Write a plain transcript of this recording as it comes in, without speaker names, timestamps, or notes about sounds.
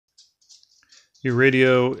Your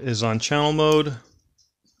radio is on channel mode. Channel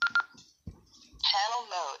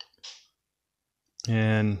mode.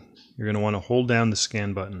 And you're going to want to hold down the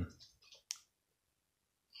scan button.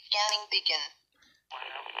 Scanning begin.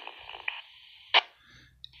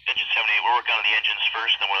 Engine 78, we're working on the engines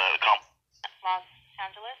first, then we'll the comp. Los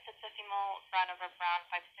Angeles, it's a female Brown over Brown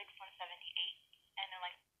 56178, and they're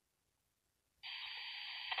like.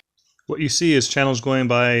 What you see is channels going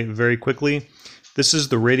by very quickly. This is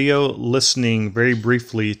the radio listening very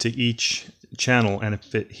briefly to each channel, and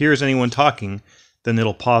if it hears anyone talking, then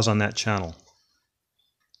it'll pause on that channel.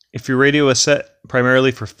 If your radio is set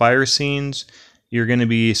primarily for fire scenes, you're going to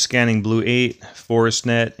be scanning Blue 8,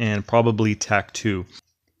 ForestNet, and probably TAC2.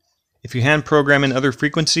 If you hand program in other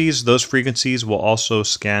frequencies, those frequencies will also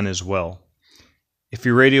scan as well. If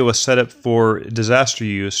your radio is set up for disaster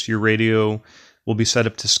use, your radio will be set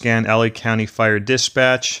up to scan LA County Fire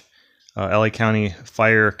Dispatch, LA County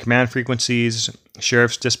Fire Command frequencies,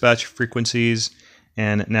 Sheriff's Dispatch frequencies,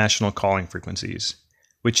 and National Calling frequencies,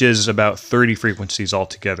 which is about 30 frequencies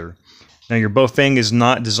altogether. Now your Baofeng is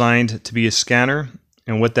not designed to be a scanner,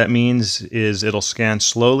 and what that means is it'll scan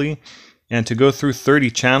slowly, and to go through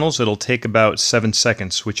 30 channels it'll take about 7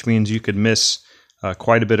 seconds, which means you could miss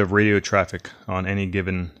quite a bit of radio traffic on any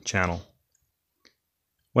given channel.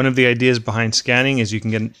 One of the ideas behind scanning is you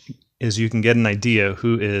can get an idea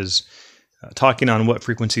who is talking on what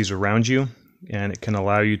frequencies around you, and it can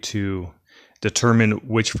allow you to determine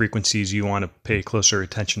which frequencies you want to pay closer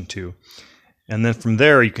attention to. And then from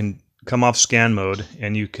there you can come off scan mode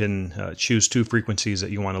and you can choose 2 frequencies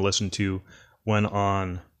that you want to listen to, one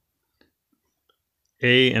on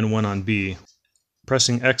A and one on B.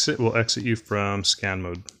 Pressing exit will exit you from scan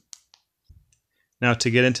mode. Now to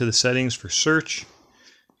get into the settings for search,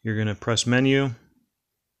 you're going to press menu.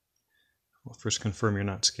 We'll first confirm you're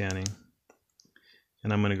not scanning.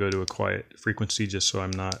 And I'm going to go to a quiet frequency just so I'm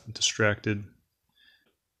not distracted.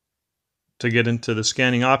 To get into the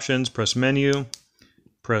scanning options, press menu,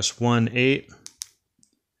 press 1.8,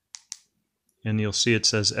 and you'll see it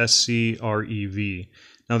says SCREV.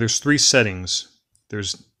 Now there's 3 settings.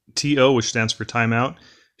 There's TO, which stands for timeout.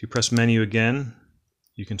 If you press menu again,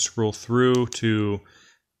 you can scroll through to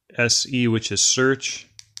SE, which is search,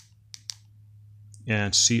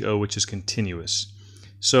 and CO, which is continuous.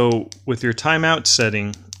 So with your timeout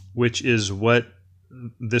setting, which is what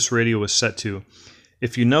this radio was set to,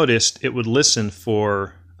 if you noticed, it would listen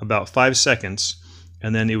for about 5 seconds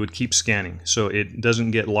and then it would keep scanning, so it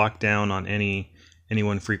doesn't get locked down on any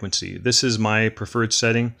one frequency. This is my preferred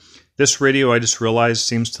setting. This radio, I just realized,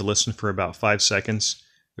 seems to listen for about 5 seconds.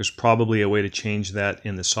 There's probably a way to change that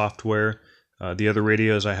in the software. The other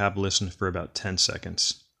radios I have listen for about 10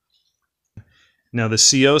 seconds. Now the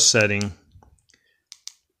CO setting,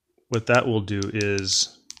 what that will do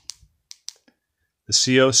is the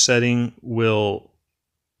CO setting will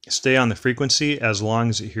stay on the frequency as long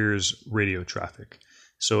as it hears radio traffic.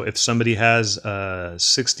 So if somebody has a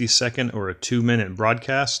 60-second or a 2-minute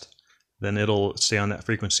broadcast, then it'll stay on that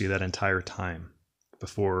frequency that entire time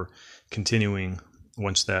before continuing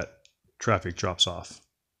once that traffic drops off.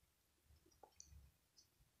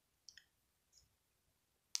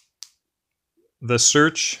 The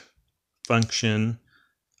search function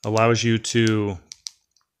allows you to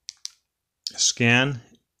scan,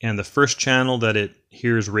 and the first channel that it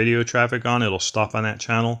hears radio traffic on, it'll stop on that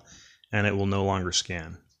channel and it will no longer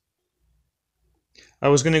scan. I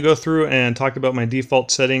was going to go through and talk about my default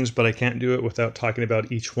settings, but I can't do it without talking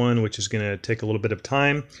about each one, which is going to take a little bit of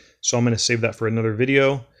time. So I'm going to save that for another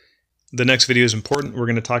video. The next video is important. We're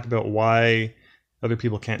going to talk about why other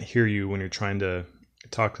people can't hear you when you're trying to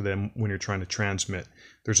talk to them, when you're trying to transmit.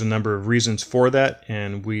 There's a number of reasons for that,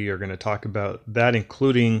 and we are going to talk about that,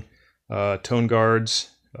 including tone guards,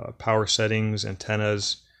 power settings,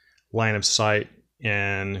 antennas, line of sight,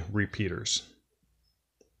 and repeaters.